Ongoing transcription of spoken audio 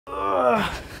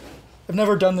I've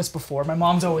never done this before. My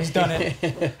mom's always done it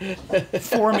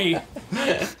for me.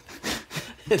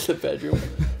 In the bedroom.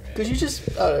 Could you just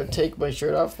take my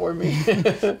shirt off for me?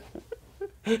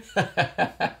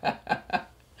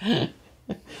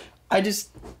 I just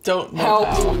don't know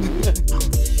how.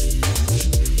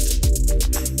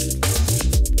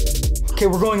 Okay,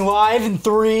 we're going live in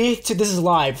 3, 2. This is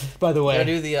live, by the way. Gotta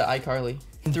do the iCarly.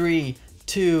 3,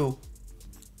 2.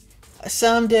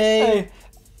 Someday Hey,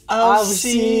 I'll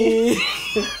see.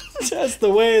 That's the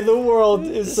way the world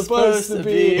is supposed to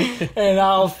be. And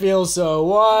I'll feel so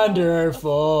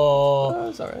wonderful. Oh,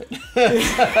 it's alright.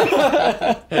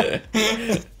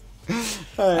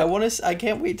 I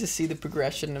can't wait to see the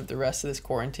progression of the rest of this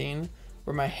quarantine,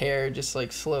 where my hair just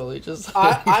like slowly just.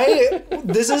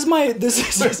 This is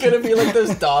There's gonna be like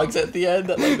those dogs at the end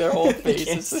that like their whole face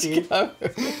is just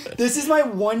covered. This is my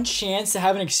one chance to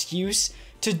have an excuse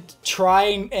to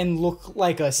try and look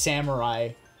like a samurai.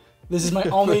 This is my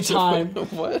only time.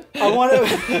 What? I want to.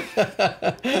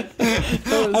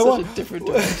 I want a different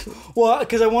direction. Well,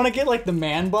 because I want to get like the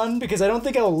man bun, because I don't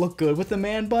think I'll look good with the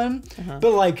man bun.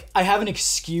 But like, I have an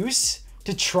excuse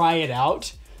to try it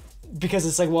out, because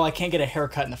it's like, well, I can't get a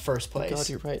haircut in the first place. Oh God,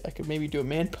 you're right. I could maybe do a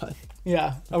man bun.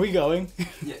 Yeah. Are we going?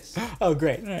 Yes. Oh,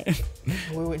 great. All right.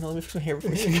 Wait, no, let me fix my hair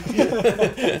before you go.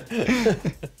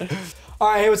 All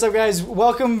right. Hey, what's up, guys?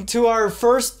 Welcome to our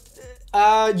first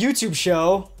YouTube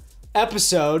show.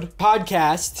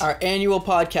 Podcast, our annual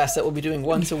podcast that we'll be doing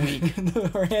once a week.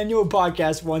 Our annual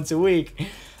podcast once a week,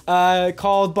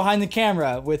 called Behind the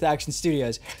Camera with Action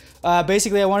Studios.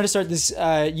 Basically, I wanted to start this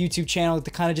YouTube channel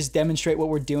to kind of just demonstrate what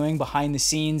we're doing behind the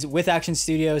scenes with Action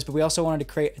Studios, but we also wanted to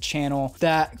create a channel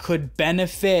that could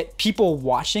benefit people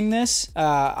watching this.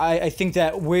 I think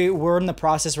that we're in the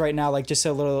process right now, like just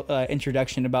a little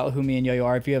introduction about who me and Yo-Yo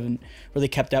are. If you haven't really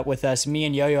kept up with us, me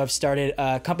and Yo-Yo have started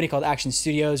a company called Action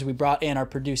Studios. We brought in our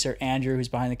producer, Andrew, who's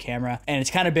behind the camera, and it's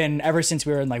kind of been ever since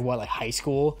we were in like high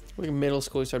school. Like in middle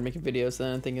school, we started making videos.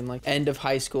 Then I'm thinking like end of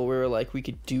high school, we were like, we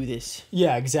could do this.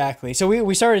 Yeah, exactly. So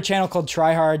we started a channel called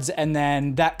Tryhards, and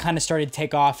then that kind of started to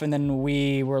take off, and then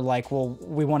we were like, well,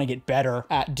 we want to get better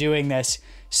at doing this.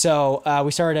 So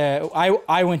we started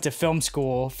I went to film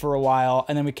school for a while,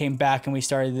 and then we came back and we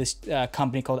started this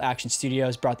company called Action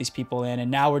Studios, brought these people in,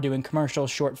 and now we're doing commercial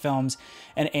short films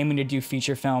and aiming to do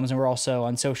feature films, and we're also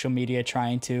on social media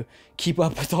trying to keep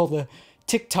up with all the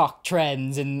TikTok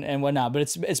trends and whatnot. But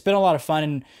it's been a lot of fun,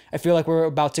 and I feel like we're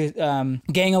about to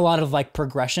gain a lot of like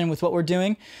progression with what we're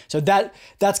doing. So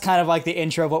that's kind of like the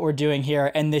intro of what we're doing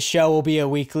here. And this show will be a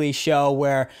weekly show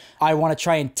where I want to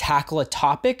try and tackle a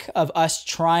topic of us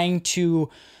trying to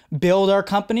build our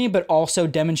company, but also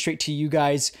demonstrate to you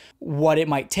guys what it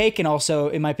might take, and also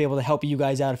it might be able to help you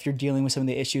guys out if you're dealing with some of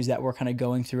the issues that we're kind of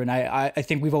going through. And I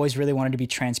think we've always really wanted to be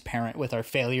transparent with our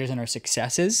failures and our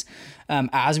successes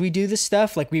as we do this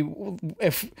stuff. Like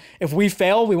if we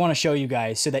fail, we want to show you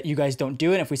guys so that you guys don't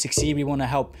do it. If we succeed, we want to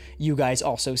help you guys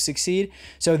also succeed.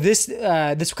 So this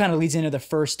kind of leads into the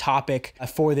first topic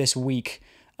for this week.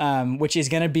 Which is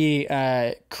going to be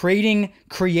creating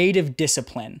creative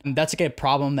discipline. That's like a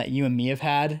problem that you and me have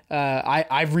had.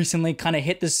 I've recently kind of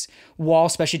hit this wall,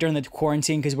 especially during the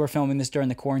quarantine, because we're filming this during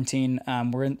the quarantine.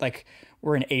 We're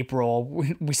in April.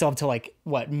 We still have till like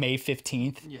May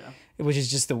 15th. Yeah. Which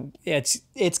is just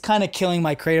it's kind of killing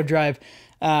my creative drive.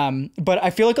 But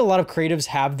I feel like a lot of creatives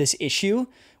have this issue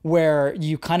where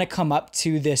you kind of come up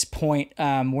to this point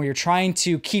where you're trying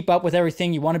to keep up with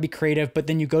everything. You want to be creative, but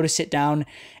then you go to sit down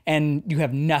and you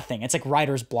have nothing. It's like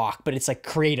writer's block, but it's like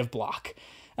creative block.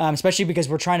 Especially because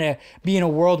we're trying to be in a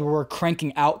world where we're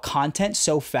cranking out content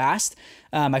so fast.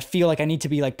 I feel like I need to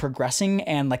be like progressing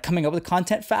and like coming up with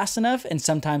content fast enough. And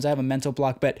sometimes I have a mental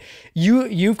block, but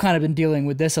you've kind of been dealing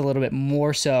with this a little bit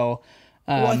more so.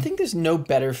 Well, I think there's no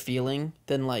better feeling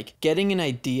than like getting an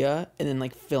idea and then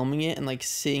like filming it and like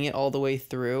seeing it all the way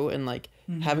through and like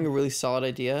having a really solid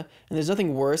idea. And there's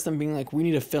nothing worse than being like, we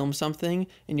need to film something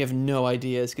and you have no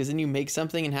ideas, because then you make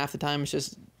something and half the time it's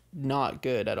just not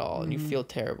good at all and you feel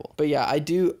terrible. But yeah,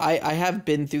 I have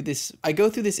been through this. I go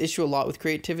through this issue a lot with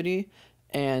creativity,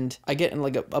 and I get in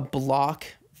like a block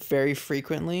very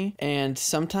frequently. And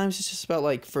sometimes it's just about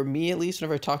like, for me at least,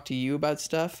 whenever I talk to you about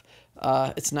stuff,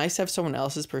 it's nice to have someone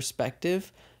else's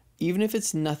perspective, even if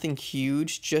it's nothing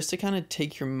huge, just to kind of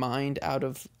take your mind out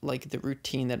of like the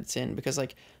routine that it's in. Because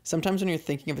like sometimes when you're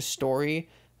thinking of a story,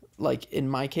 like in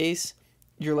my case,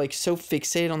 you're like so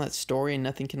fixated on that story and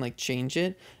nothing can like change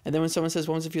it. And then when someone says,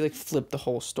 what if you like flip the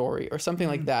whole story or something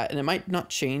like that, and it might not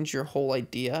change your whole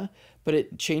idea, but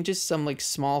it changes some like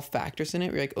small factors in it.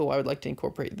 Where you're like, oh, I would like to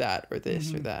incorporate that or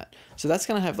this or that. So that's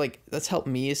kind of have like, that's helped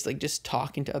me is like just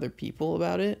talking to other people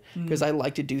about it, because I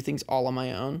like to do things all on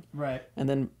my own. Right. And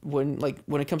then when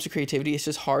it comes to creativity, it's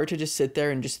just hard to just sit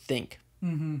there and just think.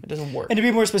 It doesn't work. And to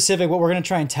be more specific, what we're going to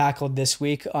try and tackle this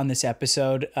week on this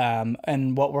episode,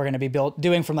 and what we're going to be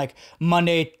doing from like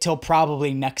Monday till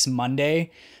probably next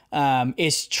Monday,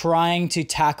 is trying to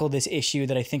tackle this issue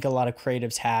that I think a lot of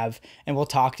creatives have. And we'll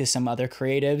talk to some other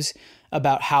creatives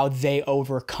about how they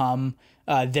overcome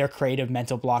their creative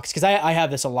mental blocks. Because I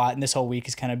have this a lot, and this whole week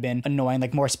has kind of been annoying.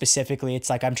 Like more specifically, it's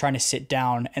like I'm trying to sit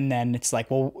down, and then it's like,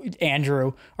 well,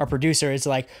 Andrew, our producer, is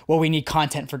like, well, we need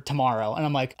content for tomorrow, and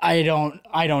I'm like, I don't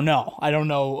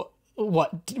know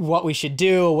what we should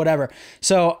do or whatever.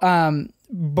 So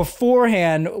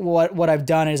beforehand, what I've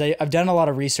done is I've done a lot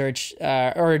of research,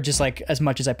 or just like as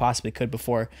much as I possibly could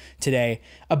before today,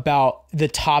 about the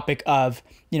topic of,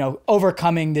 you know,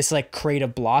 overcoming this like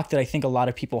creative block that I think a lot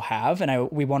of people have. And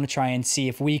we want to try and see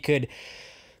if we could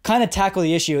kind of tackle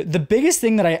the issue. The biggest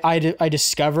thing that I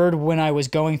discovered when I was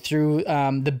going through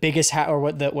the biggest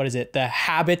the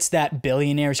habits that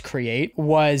billionaires create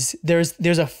was there's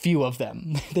a few of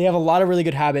them. They have a lot of really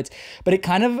good habits, but I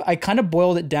kind of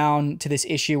boiled it down to this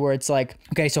issue where it's like,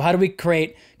 okay, so how do we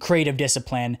create creative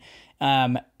discipline?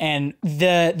 And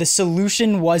the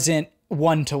solution wasn't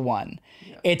one-to-one.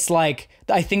 It's like,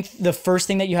 I think the first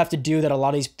thing that you have to do that a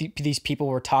lot of these people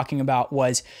were talking about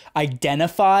was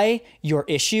identify your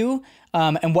issue,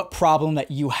 and what problem that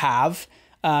you have,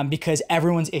 because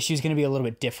everyone's issue is going to be a little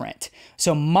bit different.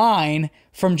 So mine,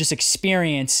 from just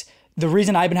experience, the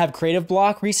reason I've been having creative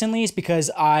block recently is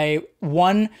because I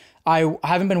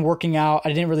haven't been working out. I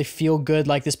didn't really feel good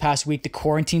like this past week. The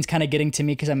quarantine's kind of getting to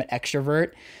me because I'm an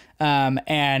extrovert.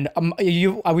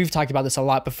 We've talked about this a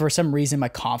lot, but for some reason, my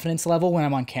confidence level when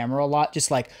I'm on camera a lot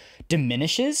just like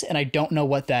diminishes, and I don't know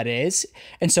what that is.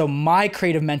 And so my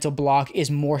creative mental block is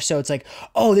more so it's like,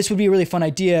 oh, this would be a really fun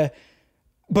idea,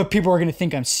 but people are going to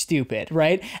think I'm stupid,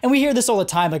 right? And we hear this all the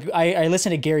time. Like I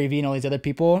listen to Gary Vee and all these other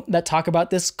people that talk about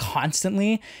this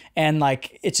constantly. And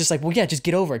like, it's just like, well, yeah, just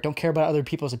get over it. Don't care about other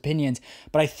people's opinions.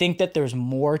 But I think that there's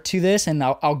more to this, and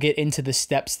I'll get into the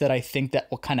steps that I think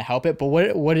that will kind of help it. But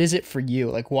what is it for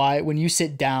you? Like why, when you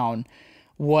sit down,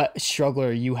 what struggle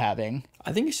are you having?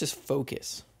 I think it's just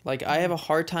focus. Like I have a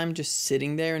hard time just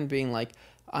sitting there and being like,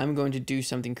 I'm going to do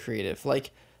something creative.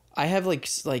 Like I have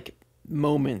like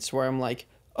moments where I'm like,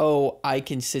 oh, I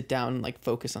can sit down and like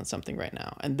focus on something right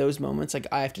now. And those moments, like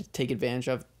I have to take advantage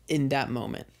of in that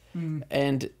moment.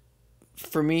 And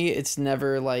for me, it's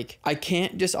never like, I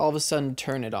can't just all of a sudden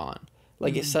turn it on.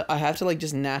 Like I have to like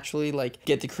just naturally like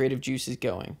get the creative juices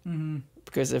going.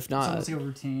 Because if not, it's like a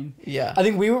routine. Yeah. I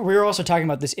think we were also talking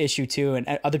about this issue too,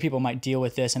 and other people might deal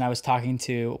with this. And I was talking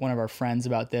to one of our friends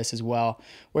about this as well,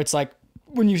 where it's like,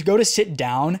 when you go to sit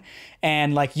down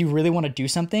and like you really want to do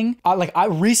something,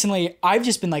 I've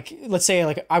just been like, let's say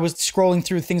like I was scrolling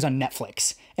through things on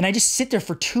Netflix, and I just sit there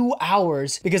for 2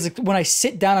 hours because like, when I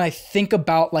sit down and I think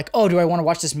about like, oh, do I want to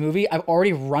watch this movie? I've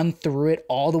already run through it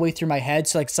all the way through my head.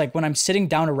 So like, it's like when I'm sitting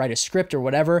down to write a script or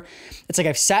whatever, it's like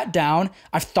I've sat down,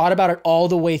 I've thought about it all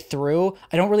the way through.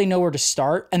 I don't really know where to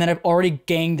start. And then I've already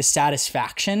gained the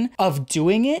satisfaction of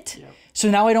doing it. Yep. So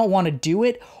now I don't want to do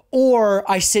it. Or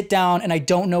I sit down and I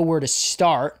don't know where to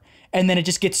start, and then it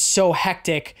just gets so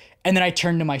hectic, and then I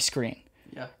turn to my screen.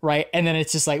 Yeah. Right? And then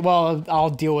it's just like, well, I'll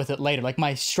deal with it later. Like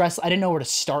my stress, I didn't know where to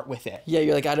start with it. Yeah,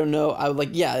 you're like, I don't know. I would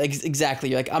like, yeah, exactly.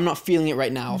 You're like, I'm not feeling it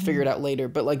right now. I'll figure it out later.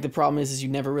 But like the problem is you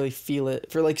never really feel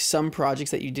it. For like some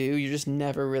projects that you do, you just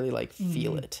never really like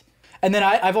feel it. And then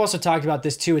I've also talked about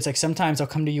this too. It's like sometimes I'll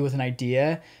come to you with an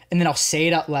idea, and then I'll say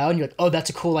it out loud, and you're like, oh, that's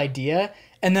a cool idea.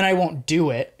 And then I won't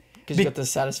do it. Because you got the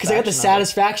satisfaction. Because I got the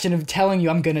satisfaction of telling you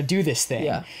I'm going to do this thing.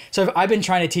 Yeah. So I've been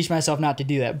trying to teach myself not to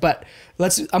do that. But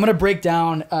I'm going to break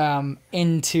down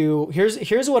into,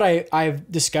 here's what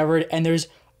I've discovered, and there's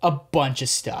a bunch of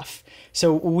stuff.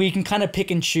 So we can kind of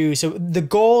pick and choose. So the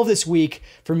goal of this week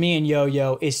for me and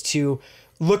Yo-Yo is to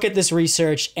look at this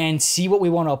research and see what we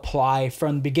want to apply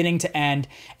from beginning to end.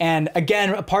 And again,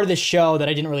 a part of this show that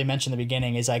I didn't really mention in the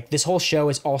beginning is like this whole show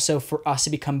is also for us to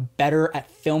become better at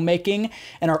filmmaking.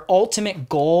 And our ultimate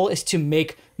goal is to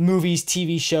make movies,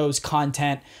 TV shows,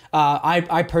 content.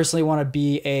 I personally want to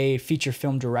be a feature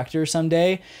film director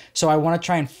someday. So I want to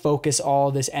try and focus all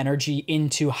this energy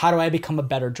into how do I become a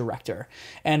better director.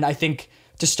 And I think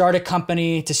to start a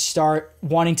company, to start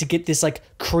wanting to get this like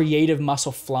creative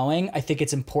muscle flowing, I think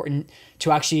it's important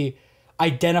to actually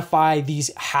identify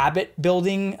these habit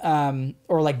building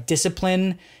or like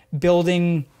discipline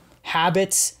building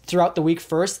habits throughout the week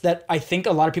first that I think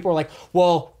a lot of people are like,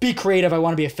 well, be creative. I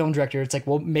want to be a film director. It's like,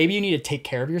 well, maybe you need to take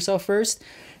care of yourself first.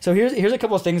 So here's a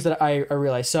couple of things that I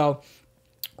realized. So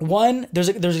one, there's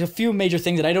a few major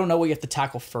things that I don't know what you have to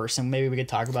tackle first, and maybe we could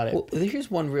talk about it. Well,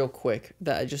 here's one real quick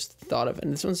that I just thought of,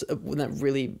 and this one's one that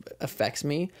really affects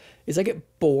me, is I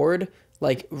get bored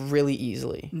like really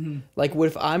easily. Like what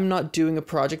if I'm not doing a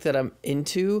project that I'm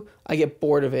into, I get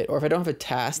bored of it. Or if I don't have a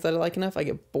task that I like enough, I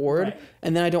get bored, Right.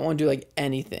 and then I don't want to do like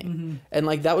anything. And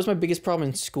like that was my biggest problem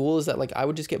in school, is that like I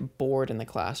would just get bored in the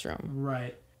classroom.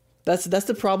 Right. That's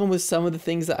the problem with some of the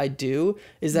things that I do,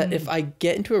 is that if I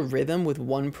get into a rhythm with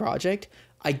one project,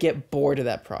 I get bored of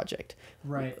that project.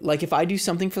 Right. Like if I do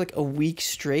something for like a week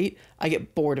straight, I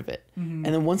get bored of it. And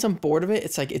then once I'm bored of it,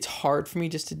 it's like it's hard for me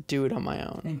just to do it on my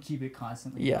own. And keep it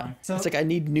constantly Yeah. going. So It's like I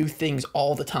need new things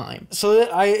all the time. So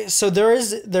there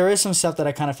is some stuff that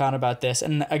I kind of found about this,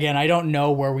 and again, I don't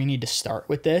know where we need to start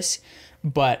with this,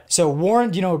 but so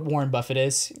Warren, do you know what Warren Buffett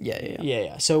is?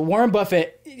 Yeah. So Warren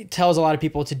Buffett tells a lot of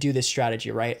people to do this strategy,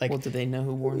 right? Like, Well, do they know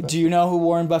who Warren Buffett do you know who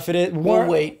Warren Buffett is? We'll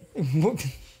wait.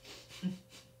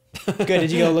 Good.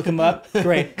 Did you go look him up?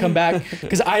 Great. Come back,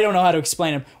 because I don't know how to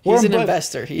explain him. He's Warren an Buff-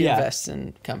 investor. He Yeah. invests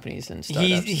in companies and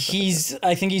startups. He's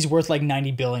I think he's worth like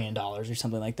 $90 billion or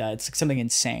something like that. It's something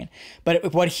insane.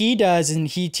 But what he does, and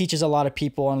he teaches a lot of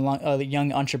people and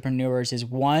young entrepreneurs, is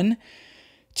one,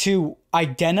 to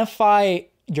identify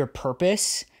your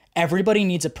purpose. Everybody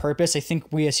needs a purpose. I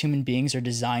think we as human beings are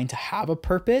designed to have a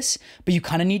purpose, but you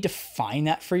kind of need to find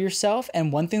that for yourself.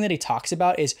 And one thing that he talks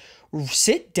about is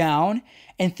sit down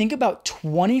and think about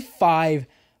 25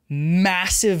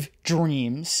 massive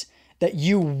dreams that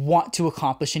you want to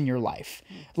accomplish in your life,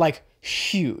 like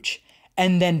huge,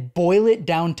 and then boil it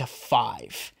down to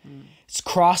 5.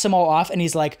 Cross them all off, and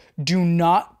he's like, do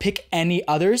not pick any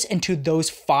others until those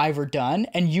 5 are done,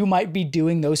 and you might be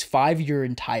doing those 5 your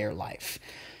entire life.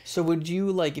 So would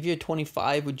you, like, if you had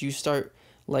 25, would you start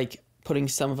like putting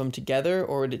some of them together,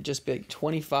 or would it just be like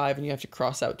 25 and you have to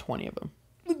cross out 20 of them?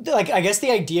 Like, I guess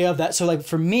the idea of that, so like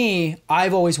for me,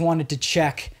 I've always wanted to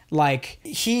check, like,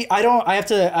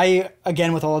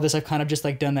 again, with all of this, I've kind of just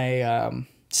like done a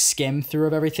skim through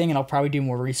of everything, and I'll probably do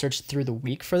more research through the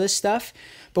week for this stuff.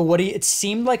 But what it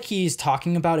seemed like he's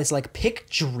talking about is like, pick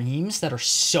dreams that are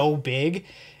so big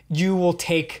you will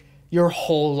take your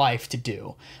whole life to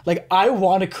do. Like, I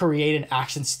want to create an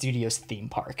Action Studios theme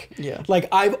park. Yeah. Like,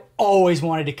 I've always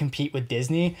wanted to compete with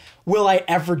Disney. Will I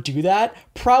ever do that?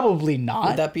 Probably not.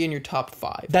 Would that be in your top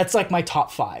 5? That's like my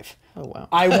top 5. Oh, wow.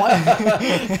 I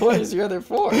want What is your other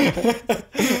 4?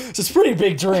 it's a pretty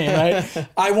big dream, right?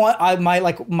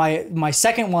 My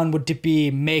second one would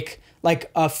be make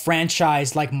like a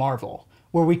franchise like Marvel,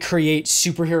 where we create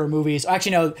superhero movies.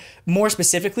 Actually, no, more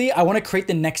specifically, I want to create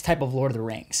the next type of Lord of the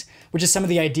Rings, which is some of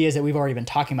the ideas that we've already been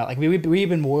talking about. Like we've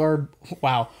been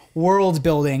world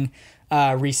building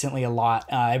recently a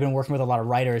lot. I've been working with a lot of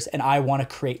writers, and I want to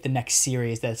create the next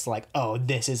series that's like, oh,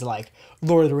 this is like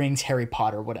Lord of the Rings, Harry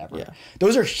Potter, whatever. Yeah.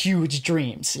 Those are huge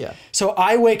dreams. Yeah. So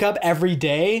I wake up every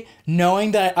day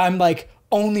knowing that I'm like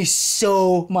only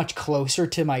so much closer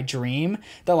to my dream,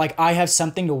 that like I have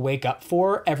something to wake up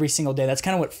for every single day. That's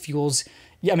kind of what fuels.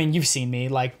 Yeah, I mean, you've seen me,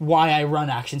 like why I run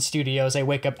Action Studios. I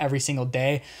wake up every single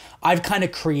day. I've kind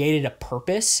of created a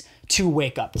purpose to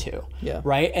wake up to. Yeah.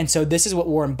 Right. And so this is what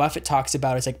Warren Buffett talks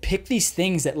about. It's like, pick these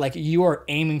things that like you are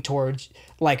aiming towards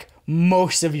like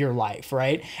most of your life.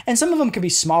 Right. And some of them could be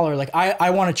smaller. Like I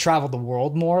want to travel the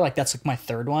world more. Like that's like my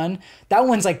third one. That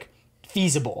one's like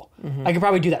feasible. I could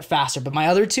probably do that faster, but my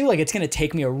other 2, like it's going to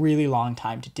take me a really long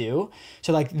time to do.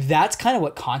 So like that's kind of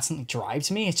what constantly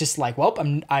drives me. It's just like, well,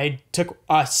 I took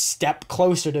a step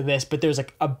closer to this, but there's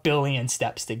like a billion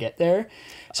steps to get there.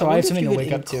 So I have something to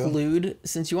wake up to.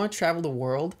 Since you want to travel the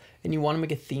world and you want to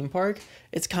make a theme park,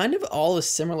 it's kind of all a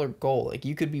similar goal. Like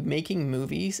you could be making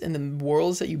movies, and the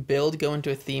worlds that you build go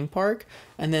into a theme park,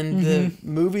 and then the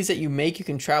movies that you make, you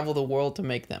can travel the world to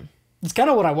make them. It's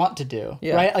kind of what I want to do,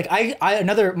 Yeah. right?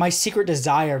 Like my secret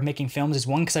desire of making films is,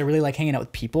 1, because I really like hanging out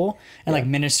with people and like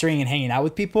ministering and hanging out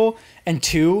with people, and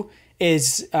 2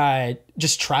 is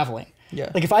just traveling. Yeah.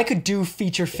 Like if I could do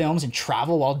feature films and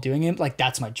travel while doing it, like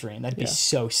that's my dream. That'd be Yeah.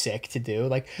 so sick to do.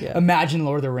 Like Yeah. imagine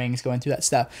Lord of the Rings going through that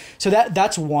stuff. So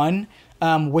that's one.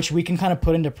 Which we can kind of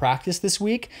put into practice this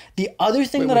week. The other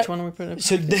thing Which one are we putting?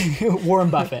 So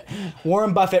Warren Buffett,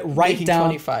 write Making down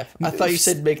 25. I thought you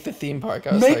said make the theme park.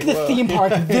 I was make like, the whoa. theme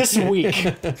park this week.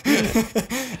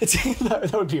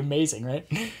 That would be amazing, right?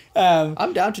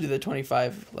 I'm down to do the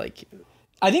 25. Like,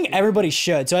 I think everybody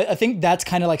should. So I think that's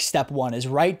kind of like step one is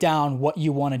write down what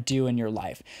you want to do in your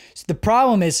life. So the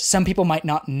problem is some people might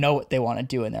not know what they want to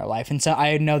do in their life. And so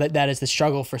I know that that is the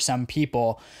struggle for some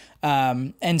people.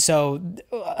 And so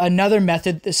another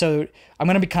method, so I'm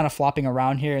going to be kind of flopping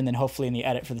around here and then hopefully in the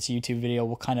edit for this YouTube video,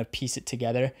 we'll kind of piece it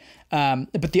together.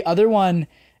 But the other one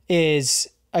is,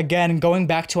 again, going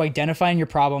back to identifying your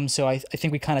problems. So I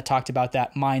think we kind of talked about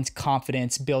that, mind's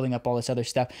confidence, building up all this other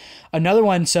stuff. Another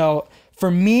one, so for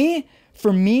me,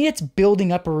 it's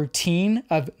building up a routine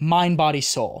of mind, body,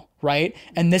 soul, right?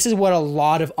 And this is what a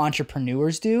lot of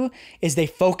entrepreneurs do is they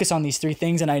focus on these three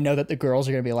things. And I know that the girls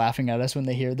are going to be laughing at us when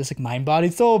they hear this, like mind, body,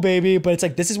 soul, baby. But it's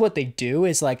like, this is what they do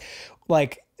is like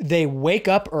they wake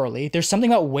up early. There's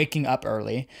something about waking up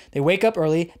early. They wake up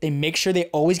early. They make sure they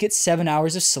always get 7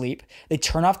 hours of sleep. They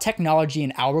turn off technology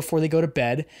an hour before they go to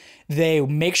bed. They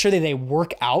make sure that they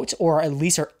work out or at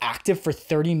least are active for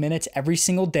 30 minutes every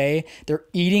single day. They're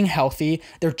eating healthy.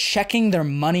 They're checking their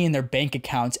money in their bank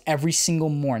accounts every single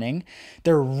morning.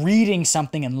 They're reading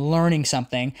something and learning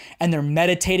something, and they're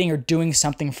meditating or doing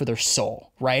something for their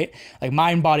soul, right? Like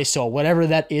mind, body, soul, whatever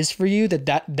that is for you,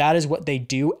 that is what they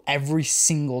do every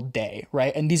single day,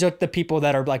 right? And these are the people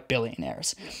that are like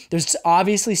billionaires. There's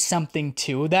obviously something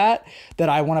to that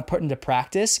I want to put into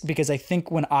practice, because I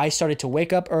think when I started to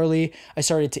wake up early, I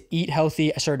started to eat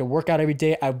healthy, I started to work out every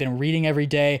day, I've been reading every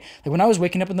day. Like when I was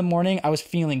waking up in the morning, I was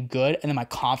feeling good, and then my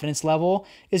confidence level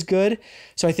is good.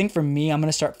 So I think for me, I'm going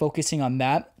to start focusing on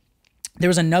that. There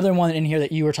was another one in here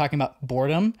that you were talking about,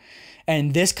 boredom.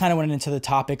 And this kind of went into the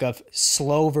topic of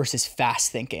slow versus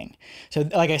fast thinking. So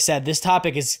like I said, this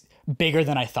topic is bigger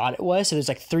than I thought it was. So there's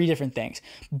like three different things.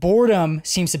 Boredom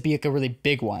seems to be like a really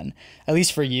big one, at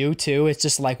least for you too. It's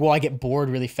just like, well, I get bored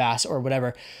really fast or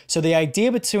whatever. So the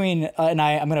idea between, and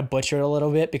I'm going to butcher it a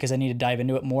little bit because I need to dive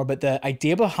into it more, but the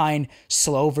idea behind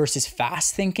slow versus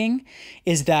fast thinking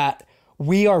is that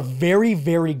we are very,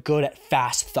 very good at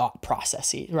fast thought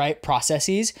processes, right?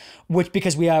 Which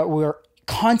because we're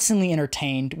constantly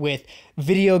entertained with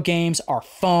video games, our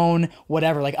phone,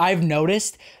 whatever. Like I've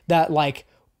noticed that like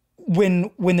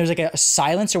when there's like a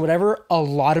silence or whatever, a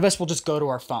lot of us will just go to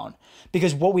our phone,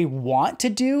 because what we want to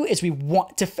do is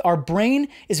our brain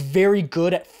is very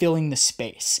good at filling the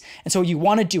space. And so what you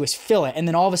want to do is fill it. And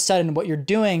then all of a sudden what you're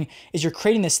doing is you're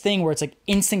creating this thing where it's like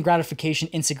instant gratification,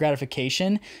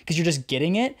 because you're just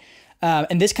getting it.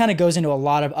 And this kind of goes into a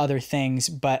lot of other things,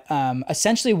 but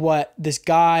essentially what this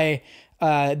guy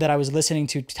that I was listening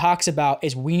to talks about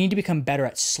is we need to become better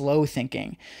at slow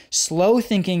thinking. Slow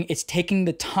thinking is taking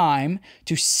the time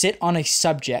to sit on a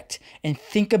subject and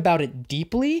think about it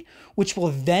deeply, which will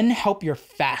then help your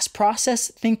fast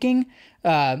process thinking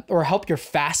or help your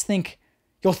fast think.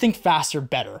 You'll think faster,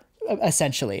 better,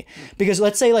 essentially. Because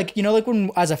let's say like when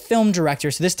as a film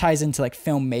director, so this ties into like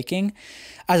filmmaking.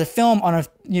 As a film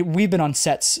we've been on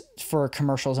sets for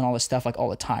commercials and all this stuff like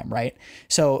all the time, right?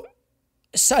 So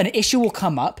an issue will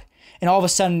come up and all of a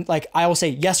sudden, like I will say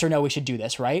yes or no, we should do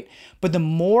this, right? But the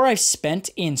more I've spent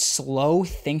in slow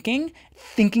thinking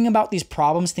about these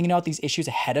problems, thinking about these issues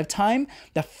ahead of time,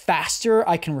 the faster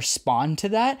I can respond to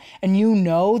that. And you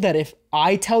know that if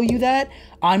I tell you that,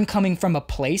 I'm coming from a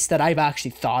place that I've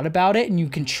actually thought about it and you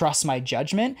can trust my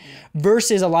judgment,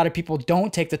 versus a lot of people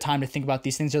don't take the time to think about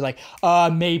these things. They're like,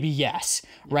 maybe yes,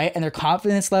 right? And their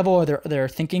confidence level or their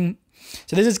thinking.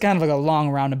 So this is kind of like a long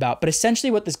roundabout, but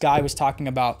essentially what this guy was talking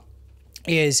about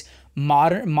is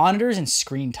monitors and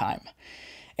screen time.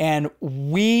 And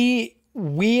we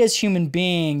as human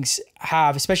beings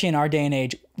have, especially in our day and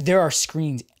age, there are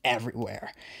screens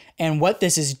everywhere. And what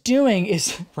this is doing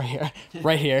is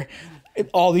right here,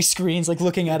 all these screens like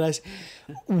looking at us.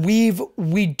 We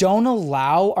don't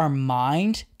allow our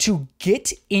mind to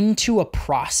get into a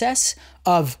process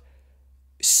of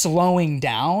slowing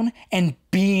down and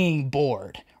being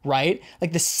bored, right?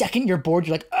 Like the second you're bored,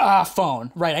 you're like,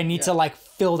 phone, right? I need to like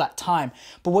fill that time.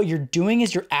 But what you're doing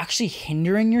is you're actually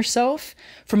hindering yourself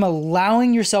from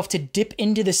allowing yourself to dip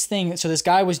into this thing. So this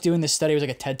guy was doing this study, it was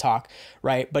like a TED Talk,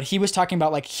 right? But he was talking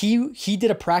about like he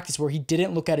did a practice where he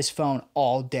didn't look at his phone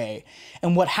all day.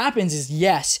 And what happens is,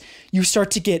 yes, you start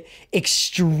to get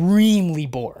extremely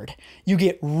bored. You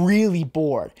get really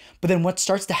bored. But then what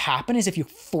starts to happen is if you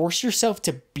force yourself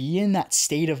to be in that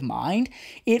state of mind,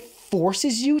 it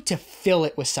forces you to fill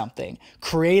it with something,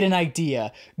 create an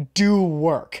idea, do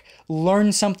work,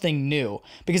 learn something new.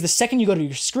 Because the second you go to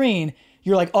your screen,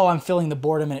 you're like, oh, I'm feeling the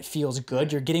boredom and it feels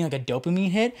good. You're getting like a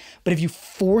dopamine hit. But if you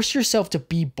force yourself to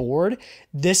be bored,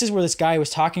 this is where this guy was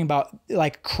talking about,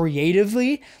 like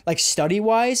creatively, like study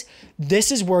wise,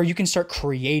 this is where you can start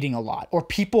creating a lot. Or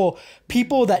people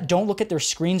that don't look at their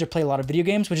screens or play a lot of video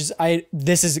games,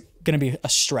 this is going to be a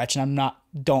stretch and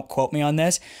don't quote me on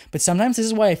this, but sometimes this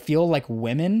is why I feel like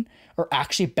women are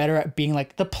actually better at being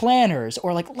like the planners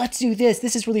or like, let's do this.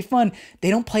 This is really fun. They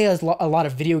don't play a lot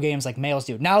of video games like males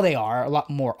do. Now they are, a lot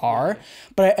more are.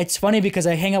 But it's funny because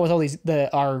I hang out with all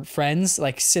our friends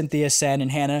like Cynthia, Sen,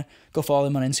 and Hannah. Go follow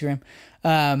them on Instagram.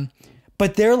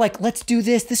 But they're like, let's do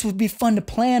this. This would be fun to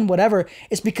plan, whatever.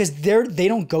 It's because they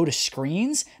don't go to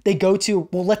screens. They go to,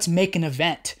 well, let's make an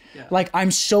event. Yeah. Like, I'm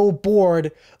so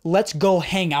bored. Let's go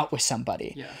hang out with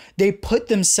somebody. Yeah. They put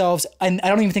themselves, and I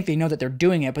don't even think they know that they're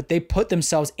doing it, but they put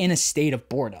themselves in a state of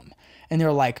boredom. And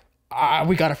they're like,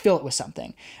 we got to fill it with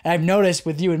something. And I've noticed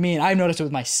with you and me, and I've noticed it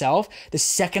with myself, the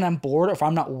second I'm bored, or if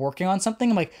I'm not working on something,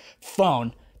 I'm like,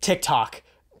 phone, TikTok,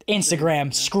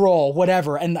 Instagram, scroll,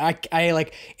 whatever. And I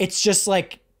like, it's just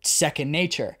like second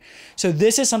nature. So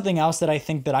this is something else that I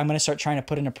think that I'm going to start trying to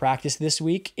put into practice this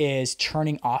week is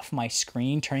turning off my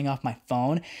screen, turning off my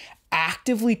phone,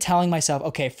 actively telling myself,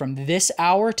 okay, from this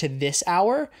hour to this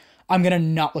hour, I'm going to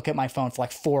not look at my phone for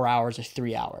like 4 hours or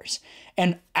 3 hours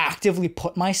and actively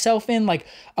put myself in like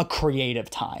a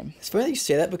creative time. It's funny that you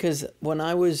say that because when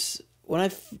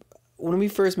we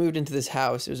first moved into this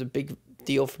house, it was a big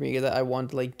deal for me that I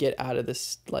wanted to like get out of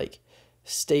this like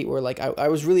state where like I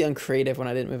was really uncreative when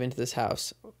I didn't move into this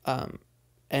house,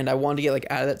 and I wanted to get like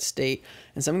out of that state.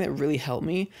 And something that really helped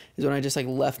me is when I just like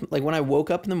left, like when I woke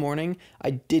up in the morning,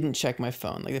 I didn't check my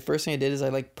phone. Like the first thing I did is I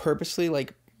like purposely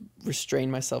like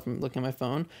restrained myself from looking at my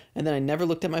phone, and then I never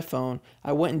looked at my phone.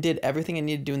 I went and did everything I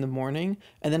needed to do in the morning,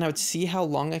 and then I would see how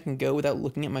long I can go without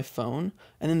looking at my phone.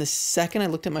 And then the second I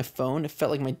looked at my phone, it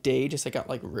felt like my day just like got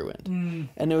like ruined.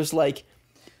 And it was like,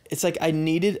 it's like I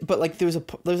needed, but like there's a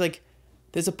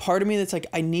part of me that's like,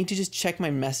 I need to just check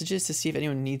my messages to see if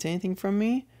anyone needs anything from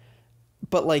me.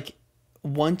 But like,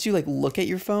 once you like look at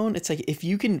your phone, it's like, if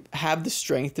you can have the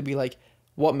strength to be like,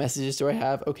 what messages do I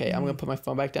have? Okay, I'm going to put my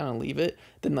phone back down and leave it.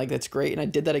 Then like, that's great. And I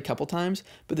did that a couple times,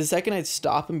 but the second I'd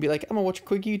stop and be like, I'm gonna watch a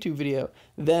quick YouTube video,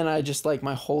 then I just like,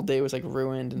 my whole day was like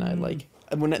ruined. And I like,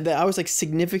 I was like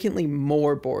significantly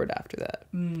more bored after that.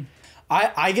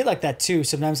 I get like that too.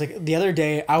 Sometimes like the other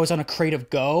day I was on a creative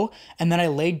go and then I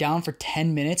laid down for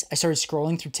 10 minutes. I started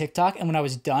scrolling through TikTok, and when I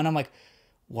was done, I'm like,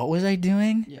 what was I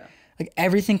doing? Yeah. Like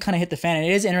everything kind of hit the fan. And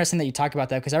it is interesting that you talk about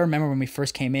that because I remember when we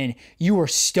first came in, you were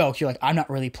stoked. You're like, I'm not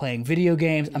really playing video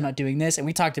games. I'm not doing this. And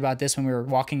we talked about this when we were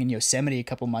walking in Yosemite a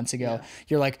couple months ago. Yeah.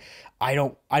 You're like, I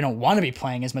don't want to be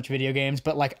playing as much video games,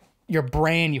 but like your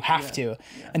brain, you have to.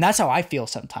 Yeah. And that's how I feel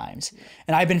sometimes. Yeah.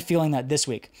 And I've been feeling that this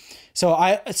week.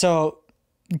 So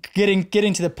getting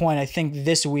to the point, I think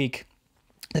this week,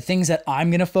 the things that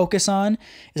I'm going to focus on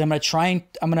is I'm going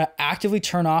to actively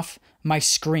turn off my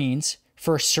screens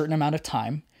for a certain amount of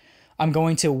time. I'm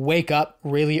going to wake up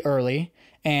really early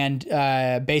and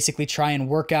basically try and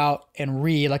work out and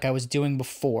read like I was doing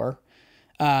before.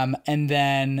 And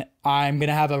then I'm going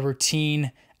to have a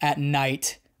routine at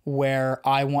night where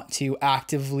I want to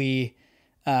actively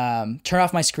turn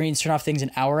off my screens, turn off things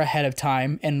an hour ahead of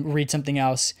time and read something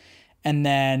else. And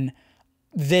then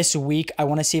this week, I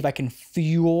want to see if I can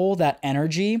fuel that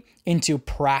energy into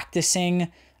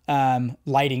practicing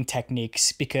lighting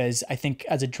techniques, because I think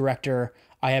as a director,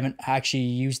 I haven't actually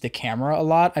used the camera a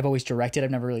lot. I've always directed. I've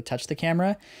never really touched the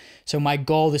camera. So my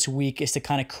goal this week is to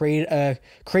kind of create a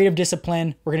creative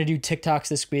discipline. We're going to do TikToks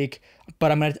this week,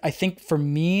 but I think for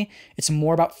me, it's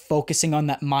more about focusing on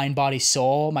that mind, body,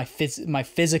 soul, my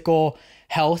physical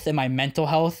health and my mental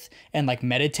health, and like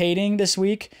meditating this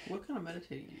week. What kind of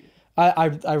meditating do you do?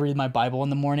 I read my Bible in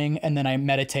the morning, and then I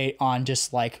meditate on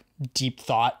just like deep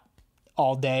thought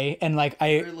all day. And like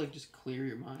like just clear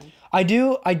your mind. I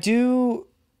do.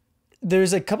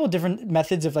 There's a couple of different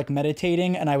methods of like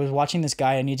meditating, and I was watching this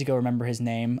guy. I need to go remember his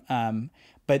name.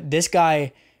 But this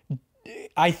guy,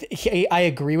 I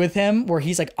agree with him where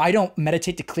he's like, I don't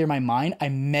meditate to clear my mind. I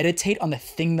meditate on the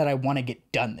thing that I want to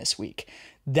get done this week.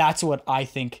 That's what I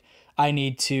think I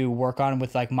need to work on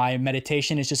with like my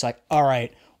meditation. Is just like, all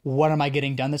right, what am I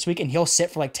getting done this week? And he'll sit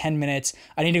for like 10 minutes.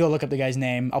 I need to go look up the guy's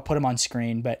name. I'll put him on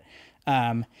screen, but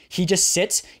he just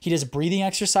sits, he does breathing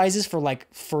exercises for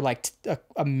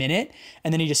a minute,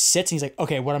 and then he just sits and he's like,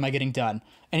 okay, what am I getting done?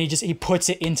 And he puts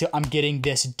it into, I'm getting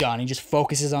this done. He just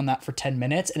focuses on that for 10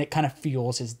 minutes, and it kind of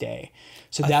fuels his day.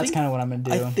 So that's kind of what I'm going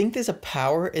to do. I think there's a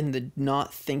power in the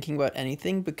not thinking about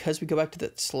anything, because we go back to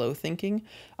that slow thinking.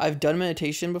 I've done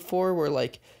meditation before where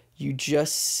like you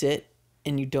just sit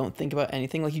and you don't think about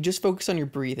anything. Like you just focus on your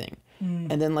breathing.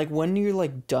 And then like when you're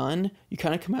like done, you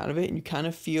kind of come out of it and you kind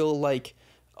of feel like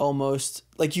almost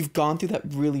like you've gone through that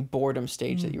really boredom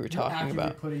stage that you were talking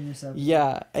about. Putting yourself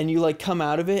Yeah. And you like come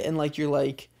out of it and like you're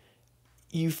like,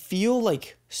 you feel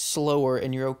like slower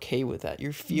and you're okay with that.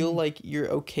 You feel like you're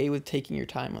okay with taking your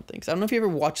time on things. I don't know if you ever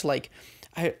watch like,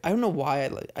 I don't know why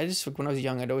I just, when I was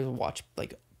young, I'd always watch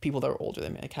like people that were older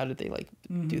than me. Like how did they like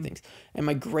do things? And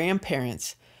my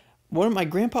grandparents, my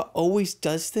grandpa always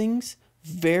does things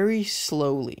very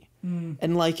slowly.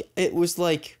 And like it was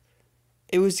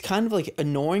kind of like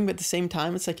annoying, but at the same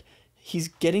time it's like he's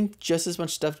getting just as much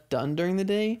stuff done during the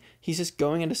day. He's just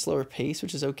going at a slower pace,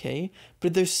 which is okay.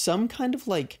 But there's some kind of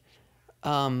like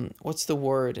what's the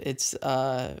word? It's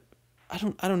I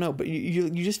don't know, but you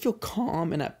just feel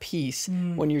calm and at peace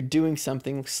when you're doing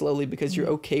something slowly because you're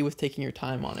okay with taking your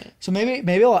time on it. So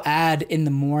maybe I'll add in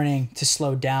the morning to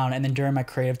slow down, and then during my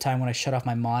creative time when I shut off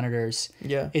my monitors,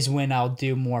 is when I'll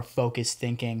do more focused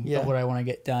thinking of what I want to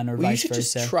get done, or vice versa. You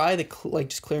should just try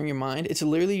just clearing your mind. It's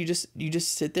literally you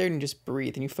just sit there and you just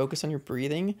breathe and you focus on your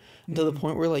breathing until the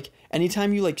point where like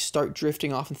anytime you like start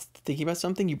drifting off and thinking about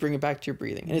something, you bring it back to your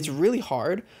breathing, and it's really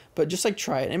hard. But just like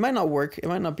try it. It might not work. It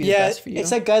might not be the best for you.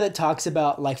 It's that guy that talks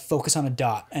about like focus on a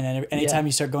dot, and then anytime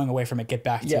you start going away from it, get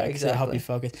back to it. Exactly. It'll help you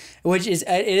focus.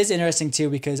 It is interesting too,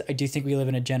 because I do think we live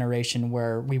in a generation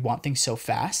where we want things so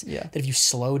fast that if you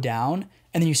slow down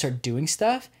and then you start doing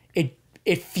stuff,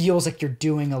 it feels like you're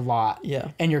doing a lot.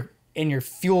 Yeah. And you're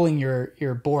fueling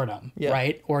your boredom,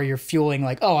 right? Or you're fueling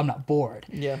like, oh, I'm not bored.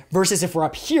 Yeah. Versus if we're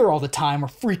up here all the time, we're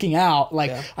freaking out.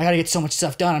 Like, I got to get so much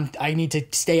stuff done. I need to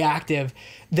stay active.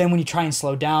 Then when you try and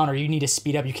slow down or you need to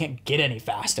speed up, you can't get any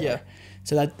faster. Yeah.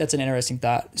 So that's an interesting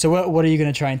thought. So what are you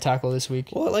going to try and tackle this week?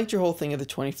 Well, I liked your whole thing of the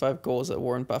 25 goals that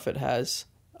Warren Buffett has.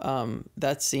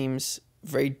 That seems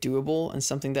very doable and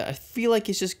something that I feel like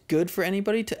is just good for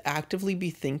anybody to actively be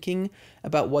thinking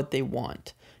about what they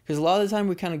want. Because a lot of the time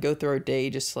we kind of go through our day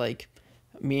just like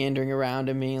meandering around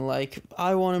and being like,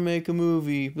 I want to make a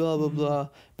movie, blah, blah, blah.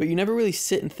 But you never really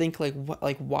sit and think like,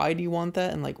 why do you want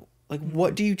that? And like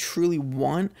what do you truly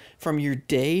want from your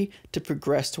day to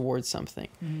progress towards something?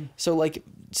 So like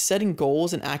setting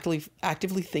goals and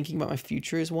actively thinking about my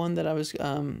future is one that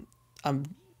I'm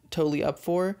totally up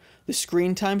for. The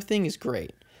screen time thing is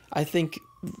great. I think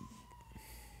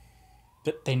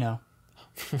they know.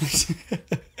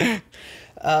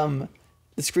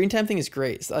 The screen time thing is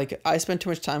great. It's like I spend too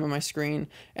much time on my screen,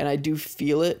 and I do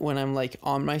feel it when I'm like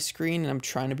on my screen and I'm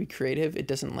trying to be creative. It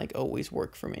doesn't like always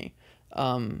work for me.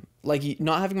 Like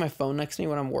not having my phone next to me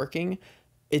when I'm working,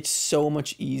 it's so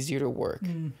much easier to work.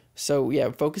 So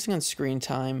yeah, focusing on screen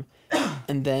time,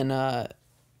 and then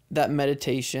that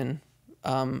meditation.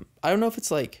 I don't know if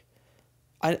it's like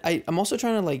I'm also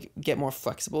trying to like get more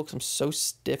flexible because I'm so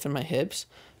stiff in my hips.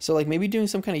 So like maybe doing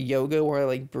some kind of yoga where I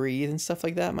like breathe and stuff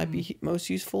like that might be most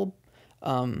useful.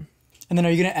 And then are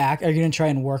you gonna try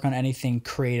and work on anything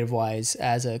creative wise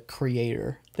as a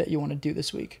creator that you want to do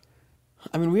this week?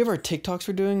 I mean, we have our TikToks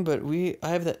we're doing, but I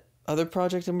have that other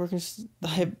project I'm working. I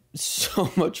have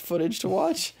so much footage to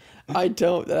watch. I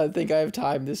think I have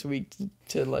time this week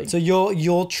to like. So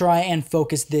you'll try and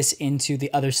focus this into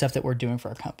the other stuff that we're doing for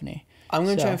our company. I'm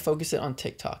going to try and focus it on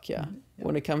TikTok, yeah.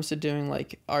 When it comes to doing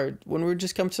like when we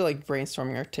just come to like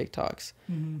brainstorming our TikToks,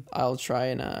 I'll try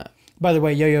and By the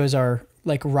way, Yo-Yo is our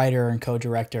like writer and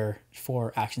co-director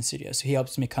for Action Studios. So he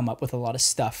helps me come up with a lot of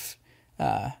stuff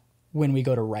when we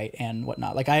go to write and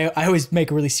whatnot. Like I always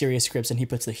make really serious scripts and he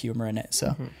puts the humor in it.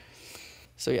 So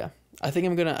So yeah. I think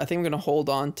I'm gonna hold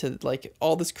on to like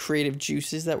all this creative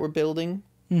juices that we're building.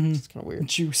 It's kind of weird.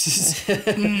 Juices.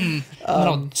 And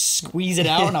I'll squeeze it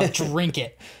out and I'll drink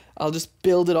it. I'll just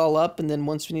build it all up, and then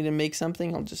once we need to make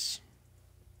something, I'll just.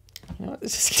 You know what?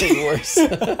 This is getting worse.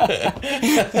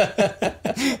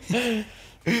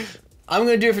 I'm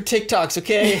gonna do it for TikToks,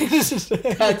 okay?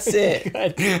 That's it.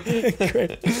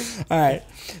 Great. All right.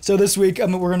 So this week,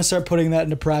 we're gonna start putting that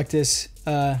into practice.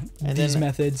 These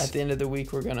methods. At the end of the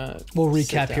week, we'll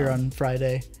recap here on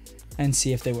Friday, and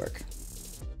see if they work.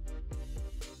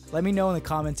 Let me know in the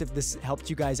comments if this helped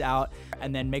you guys out,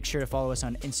 and then make sure to follow us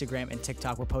on Instagram and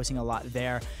TikTok. We're posting a lot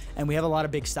there, and we have a lot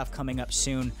of big stuff coming up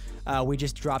soon. We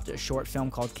just dropped a short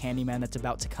film called Candyman that's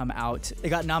about to come out. It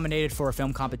got nominated for a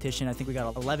film competition. I think we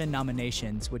got 11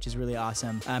 nominations, which is really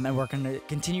awesome. And we're going to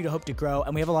continue to hope to grow.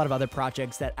 And we have a lot of other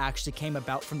projects that actually came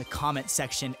about from the comment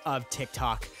section of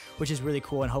TikTok, which is really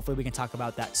cool. And hopefully we can talk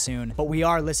about that soon. But we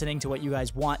are listening to what you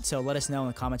guys want. So let us know in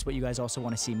the comments what you guys also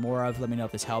want to see more of. Let me know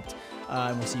if this helped.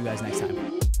 And we'll see you guys next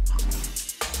time.